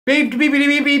Beep, beep, beep,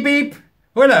 beep, beep, beep.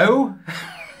 Hello.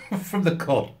 From the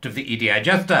court of the EDI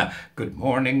Jester. Good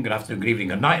morning, good afternoon, good evening,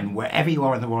 good night, and wherever you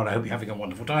are in the world, I hope you're having a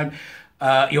wonderful time.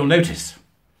 You'll notice,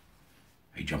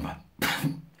 hey jumper,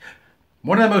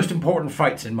 one of the most important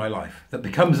fights in my life that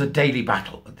becomes a daily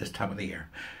battle at this time of the year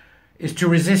is to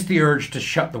resist the urge to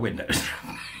shut the windows.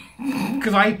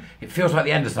 Because it feels like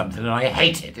the end of something and I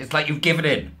hate it. It's like you've given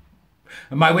in.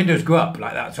 And my windows go up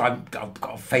like that, so I've got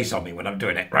a face on me when I'm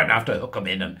doing it. Right now I have to hook them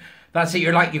in, and that's it.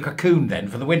 You're like your cocoon then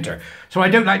for the winter. So I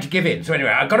don't like to give in. So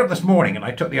anyway, I got up this morning and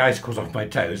I took the icicles off my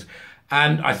toes,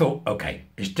 and I thought, okay,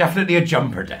 it's definitely a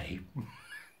jumper day.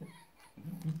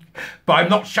 But I'm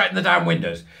not shutting the damn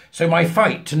windows. So my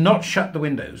fight to not shut the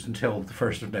windows until the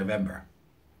 1st of November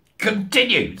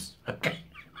continues. Okay.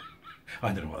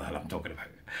 I don't know what the hell I'm talking about.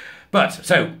 But,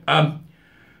 so,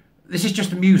 this is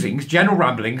just musings, general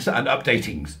ramblings and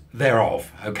updatings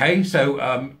thereof, okay?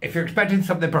 So if you're expecting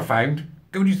something profound,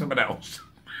 go do something else.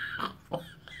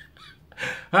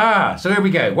 So here we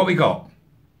go. What we got?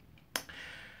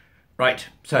 Right,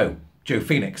 so Joe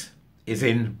Phoenix is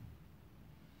in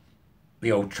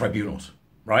the old tribunals,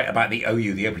 right? About the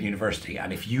OU, the Open University.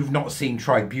 And if you've not seen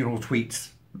tribunal tweets,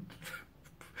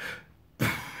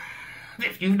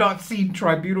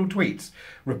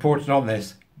 reported on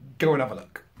this, go and have a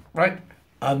look. Right?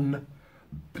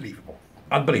 Unbelievable.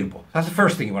 Unbelievable. That's the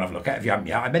first thing you want to have a look at if you haven't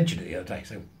yet. I mentioned it the other day,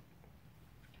 so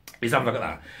please have a look at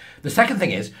that. The second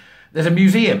thing is, there's a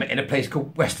museum in a place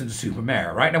called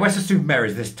Weston-super-Mare, right? Now, Weston-super-Mare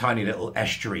is this tiny little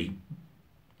estuary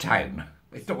town.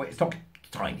 It's not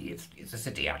tiny, it's a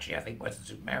city, actually, I think,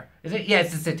 Weston-super-Mare. Is it? Yeah,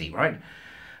 it's a city, right?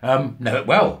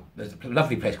 There's a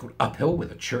lovely place called Uphill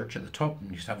with a church at the top,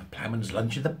 and you used to have a ploughman's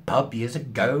lunch at the pub years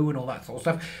ago and all that sort of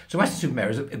stuff. So Weston-super-Mare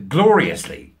is a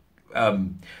gloriously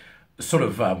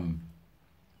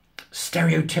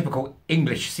stereotypical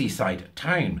English seaside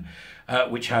town,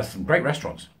 which has some great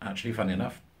restaurants, actually, funny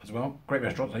enough, as well. Great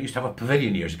restaurants. I used to have a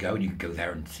pavilion years ago, and you could go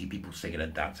there and see people singing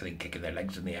and dancing and kicking their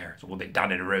legs in the air. It's all a bit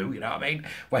down in a row, you know what I mean?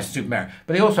 Weston-super-Mare.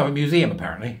 But they also have a museum,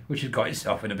 apparently, which has got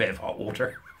itself in a bit of hot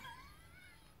water.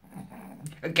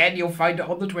 Again, you'll find it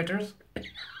on the Twitters.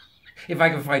 If I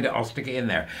can find it, I'll stick it in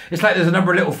there. It's like there's a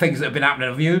number of little things that have been happening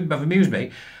that have amused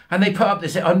me. And they put up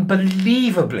this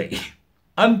unbelievably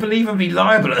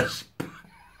libelous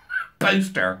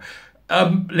poster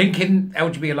linking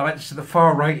LGBT Alliance to the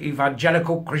far-right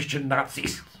evangelical Christian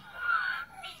Nazis.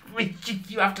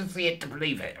 You have to see it to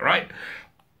believe it, right?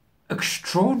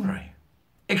 Extraordinary.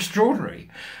 Extraordinary.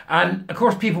 And, of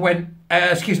course, people went,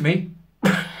 excuse me,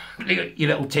 you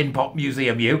little tin pot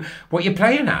museum, you, what are you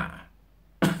playing at?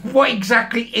 What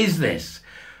exactly is this?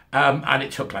 And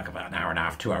it took like about an hour and a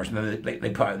half, 2 hours, and then they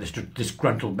put out this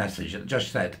disgruntled message that just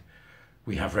said,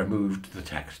 we have removed the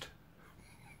text.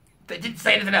 They didn't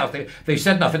say anything else. They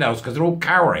said nothing else because they're all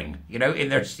cowering, you know, in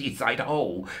their seaside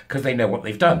hole because they know what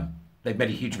they've done. They've made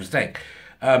a huge mistake.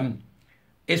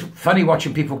 It's funny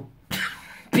watching people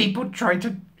try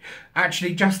to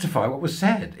actually justify what was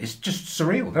said. It's just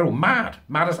surreal. They're all mad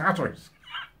as hatters.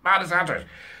 Mad as hatters.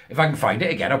 If I can find it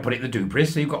again, I'll put it in the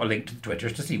Dubris, so you've got a link to the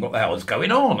Twitters to see what the hell is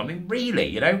going on. I mean, really,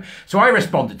 you know? So I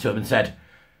responded to them and said,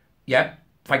 yeah,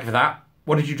 thank you for that.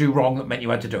 What did you do wrong that meant you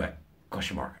had to do it?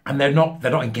 Question mark. And they're not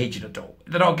engaging at all.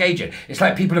 They're not engaging. It's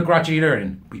like people are gradually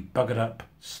learning. We buggered up.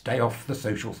 Stay off the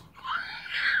socials.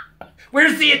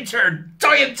 Where's the intern?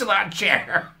 Tie him to that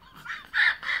chair.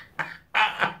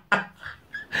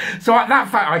 So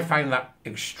I found that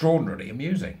extraordinarily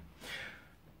amusing.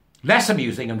 Less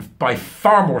amusing and by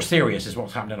far more serious is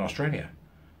what's happened in Australia.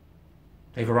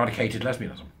 They've eradicated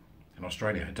lesbianism in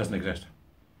Australia. It doesn't exist.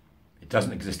 It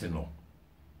doesn't exist in law.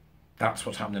 That's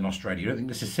what's happened in Australia. You don't think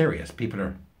this is serious?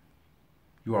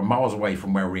 You are miles away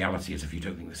from where reality is if you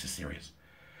don't think this is serious.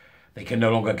 They can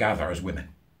no longer gather as women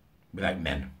without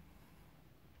men,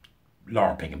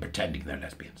 LARPing and pretending they're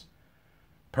lesbians.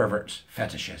 Perverts,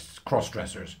 fetishists,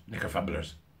 cross-dressers,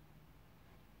 knicker-fumblers,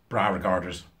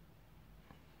 bra-regarders.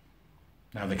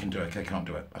 Now they can do it, they can't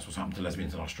do it. That's what's happened to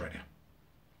lesbians in Australia.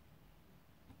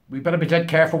 We better be dead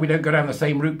careful we don't go down the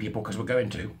same route, people, because we're going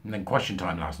to. And then question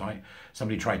time last night,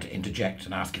 somebody tried to interject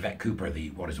and ask Yvette Cooper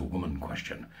the what is a woman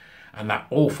question. And that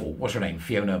awful, what's her name,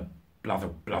 Fiona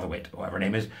Blatherwitt, or whatever her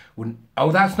name is, wouldn't,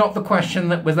 oh, that's not the question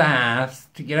that was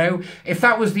asked, you know. If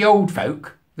that was the old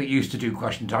folk that used to do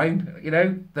question time, you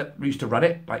know, that used to run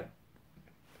it, like,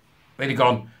 they'd have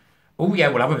gone, oh yeah,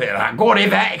 we'll have a bit of that. Go on,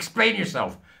 Yvette, explain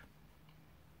yourself.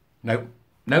 No,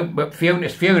 but it's Fiona,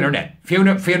 isn't it?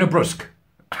 Fiona Brusque.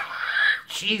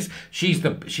 She's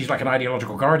like an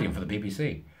ideological guardian for the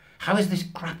BBC. How is this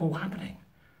crap all happening?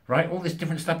 Right? All this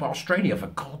different stuff about Australia, for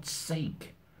God's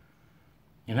sake.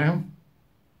 You know?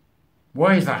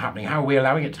 Why is that happening? How are we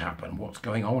allowing it to happen? What's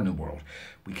going on in the world?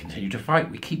 We continue to fight.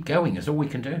 We keep going. It's all we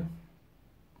can do.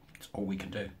 It's all we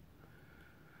can do.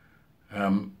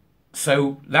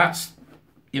 So that's,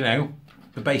 you know,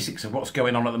 the basics of what's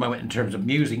going on at the moment in terms of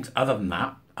musings. Other than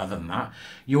that,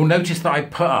 you'll notice that I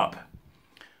put up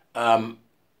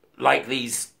like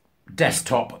these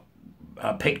desktop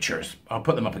pictures. I'll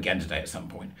put them up again today at some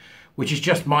point, which is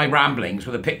just my ramblings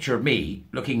with a picture of me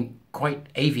looking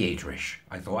quite aviatorish.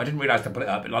 I thought, I didn't realise to put it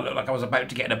up. It looked like I was about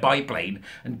to get in a biplane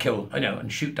and kill, you know, and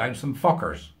shoot down some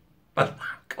fuckers. But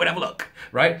go and have a look,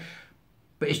 right?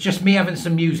 But it's just me having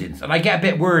some musings. And I get a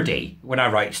bit wordy when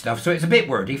I write stuff, so it's a bit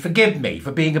wordy. Forgive me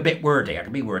for being a bit wordy. I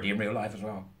can be wordy in real life as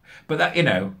well. But that, you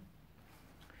know.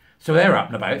 So they're up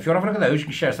and about. If you want to have a look at those, you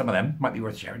can share some of them. Might be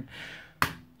worth sharing.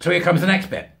 So here comes the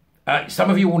next bit. Some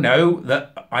of you will know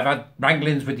that I've had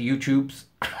wranglings with the YouTubes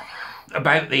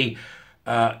about the,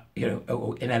 you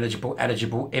know, ineligible,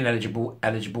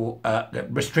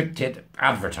 restricted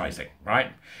advertising,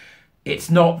 right? It's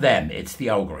not them, it's the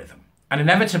algorithm. And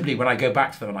inevitably, when I go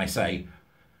back to them and I say,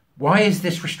 why is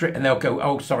this restricted? And they'll go,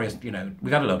 oh, sorry, you know,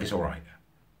 we've had a look, it's all right.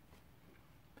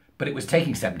 But it was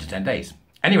taking 7 to 10 days.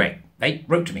 Anyway, they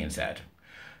wrote to me and said,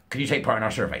 can you take part in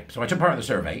our survey? So I took part in the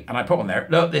survey and I put on there,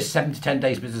 look, this 7 to 10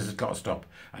 days business has got to stop.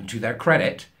 And to their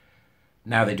credit,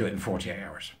 now they do it in 48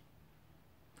 hours.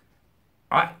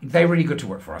 They're really good to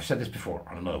work for. I've said this before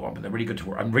on another one, but they're really good to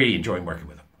work. I'm really enjoying working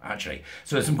with them, actually.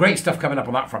 So there's some great stuff coming up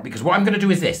on that front, because what I'm going to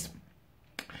do is this.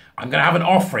 I'm going to have an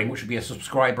offering, which would be a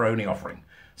subscriber-only offering.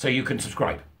 So you can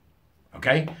subscribe.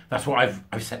 Okay? That's what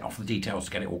I've sent off the details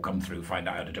to get it all come through, find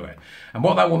out how to do it. And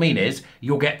what that will mean is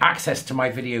you'll get access to my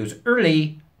videos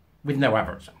early with no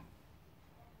adverts.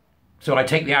 So I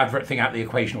take the advert thing out of the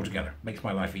equation altogether. Makes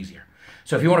my life easier.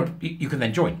 So if you want to, you can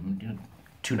then join. You know,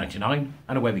 $2.99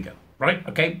 and away we go. Right?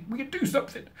 Okay, we can do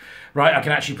something. Right, I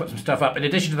can actually put some stuff up. In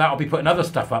addition to that, I'll be putting other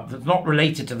stuff up that's not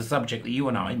related to the subject that you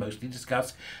and I mostly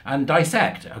discuss and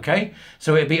dissect, okay?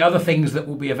 So it'll be other things that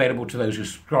will be available to those who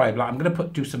subscribe. Like I'm going to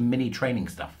do some mini training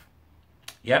stuff.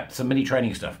 Yep, some mini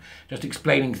training stuff. Just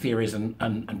explaining theories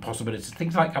and possibilities.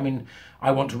 Things like, I mean, I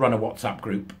want to run a WhatsApp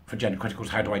group for gender criticals.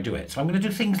 How do I do it? So I'm going to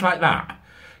do things like that.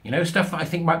 You know, stuff that I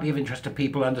think might be of interest to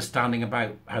people, understanding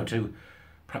about how to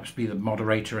perhaps be the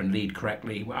moderator and lead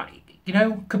correctly. Well, you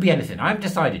know, could be anything. I haven't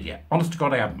decided yet. Honest to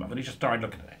God, I haven't. I've only just started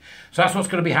looking at it. So that's what's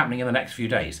going to be happening in the next few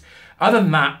days. Other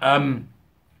than that,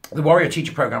 the Warrior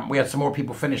Teacher Programme, we had some more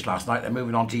people finish last night. They're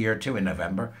moving on to year 2 in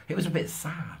November. It was a bit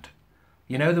sad.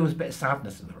 You know, there was a bit of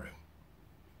sadness in the room.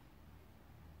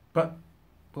 But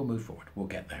we'll move forward. We'll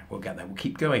get there. We'll get there. We'll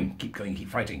keep going, keep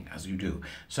fighting, as you do.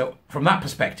 So from that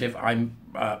perspective, I'm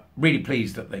really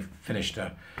pleased that they've finished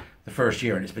the first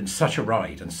year, and it's been such a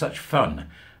ride and such fun.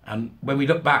 And when we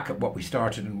look back at what we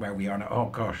started and where we are now, oh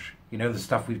gosh, you know, the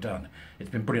stuff we've done, it's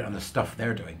been brilliant. And the stuff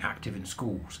they're doing, active in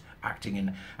schools, active in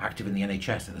the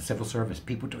NHS, in the civil service,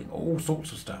 people doing all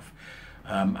sorts of stuff,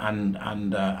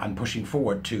 and pushing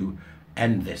forward to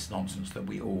end this nonsense that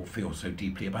we all feel so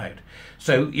deeply about.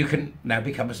 So you can now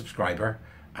become a subscriber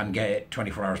and get it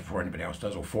 24 hours before anybody else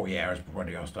does, or 48 hours before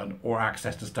anybody else does, or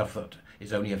access to stuff that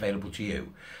is only available to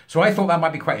you. So I thought that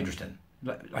might be quite interesting.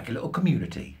 Like a little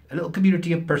community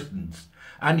of persons.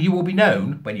 And you will be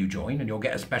known when you join, and you'll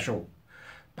get a special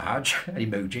badge, an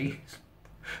emoji,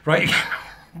 right?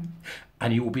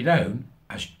 And you will be known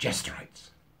as Jesterites.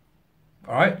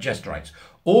 All right, Jesterites.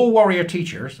 All warrior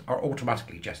teachers are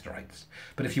automatically Jesterites.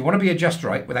 But if you want to be a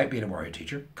Jesterite without being a warrior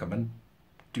teacher, come and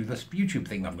do this YouTube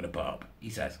thing I'm going to put up, he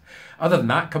says. Other than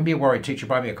that, come be a warrior teacher,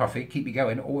 buy me a coffee, keep me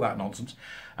going, all that nonsense.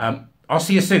 I'll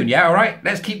see you soon, yeah? All right,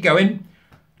 let's keep going.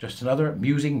 Just another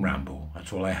musing ramble.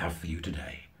 That's all I have for you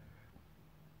today.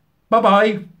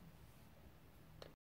 Bye-bye.